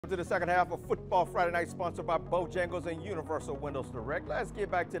To the second half of Football Friday Night, sponsored by Bojangles and Universal Windows Direct. Let's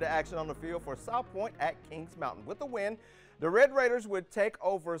get back to the action on the field for South Point at Kings Mountain. With the win, the Red Raiders would take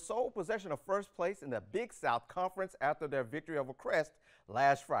over sole possession of first place in the Big South Conference after their victory over Crest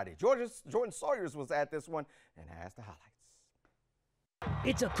last Friday. Jordan Sawyers was at this one and has the highlights.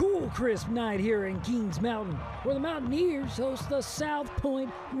 It's a cool, crisp night here in Kings Mountain, where the Mountaineers host the South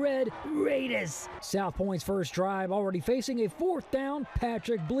Point Red Raiders. South Point's first drive already facing a fourth down.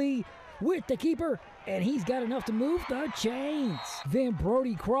 Patrick Blee with the keeper, and he's got enough to move the chains. Then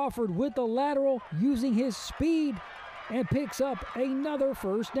Brody Crawford with the lateral, using his speed, and picks up another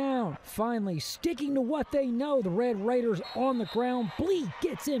first down. Finally, sticking to what they know, the Red Raiders on the ground. Blee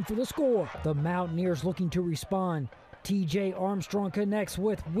gets in for the score. The Mountaineers looking to respond. TJ Armstrong connects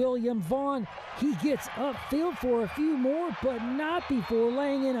with William Vaughn. He gets upfield for a few more, but not before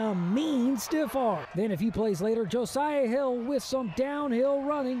laying in a mean stiff arm. Then a few plays later, Josiah Hill with some downhill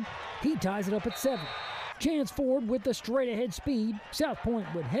running. He ties it up at 7. Chance Ford with the straight-ahead speed. South Point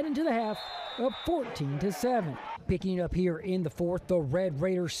would head into the half up 14-7. Picking it up here in the fourth, the Red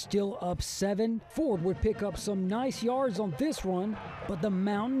Raiders still up 7. Ford would pick up some nice yards on this run, but the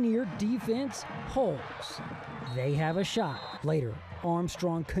Mountaineer defense holds. They have a shot. Later,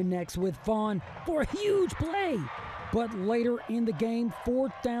 Armstrong connects with Vaughn for a huge play. But later in the game,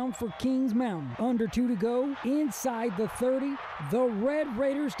 fourth down for Kings Mountain. Under 2 to go, inside the 30, the Red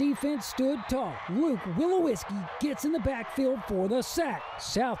Raiders defense stood tall. Luke Willowiski gets in the backfield for the sack.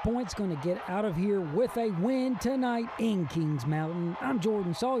 South Point's going to get out of here with a win tonight in Kings Mountain. I'm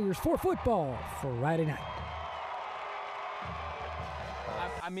Jordan Sawyers for Football Friday Night.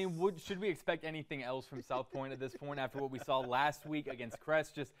 I mean, should we expect anything else from South Point at this point after what we saw last week against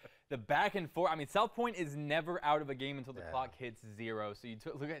Crest? Just the back and forth. I mean, South Point is never out of a game until the clock hits 0. So you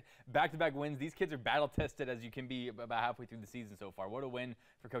look at back-to-back wins. These kids are battle-tested as you can be about halfway through the season so far. What a win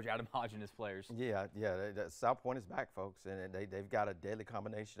for Coach Adam Hodge and his players. Yeah. South Point is back, folks, and they've got a deadly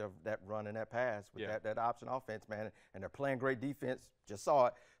combination of that run and that pass with that option offense, man. And they're playing great defense. Just saw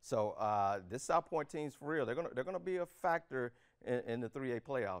it. So this South Point team's for real. They're gonna be a factor in the 3A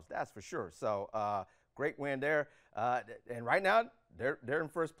playoffs, that's for sure. So great win there. And right now, they're in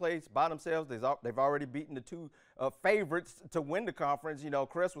first place by themselves. They've already beaten the 2 favorites to win the conference. You know,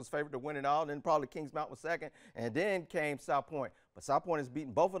 Crest was favored to win it all, and then probably Kings Mountain was second, and then came South Point. But South Point has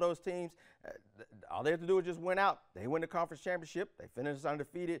beaten both of those teams. All they have to do is just win out. They win the conference championship. They finish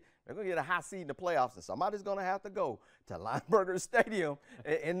undefeated. They're going to get a high seed in the playoffs, and somebody's going to have to go to Lineberger Stadium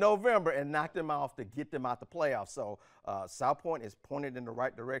in November and knock them off to get them out the playoffs. So South Point is pointed in the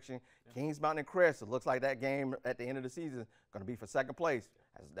right direction. Kings Mountain and Crest, it looks like that game at the end of the season is going to be for second place.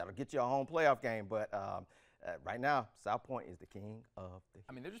 That'll get you a home playoff game, but right now, South Point is the king of the.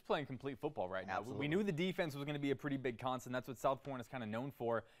 I mean, they're just playing complete football right now. Absolutely. We knew the defense was going to be a pretty big constant. That's what South Point is kind of known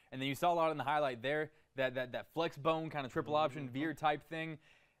for. And then you saw a lot in the highlight there, that flex bone kind of triple option veer type thing.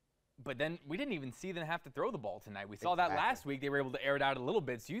 But then we didn't even see them have to throw the ball tonight. We saw that last week. They were able to air it out a little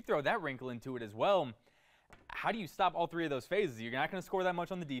bit. So you throw that wrinkle into it as well. How do you stop all 3 of those phases? You're not going to score that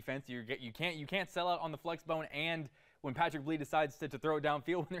much on the defense. You can't sell out on the flex bone and when Patrick Blee decides to throw it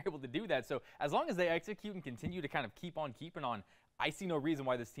downfield when they're able to do that. So as long as they execute and continue to kind of keep on keeping on, I see no reason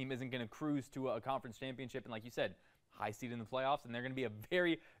why this team isn't going to cruise to a conference championship. And like you said, high seed in the playoffs, and they're going to be a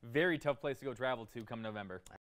very, very tough place to go travel to come November.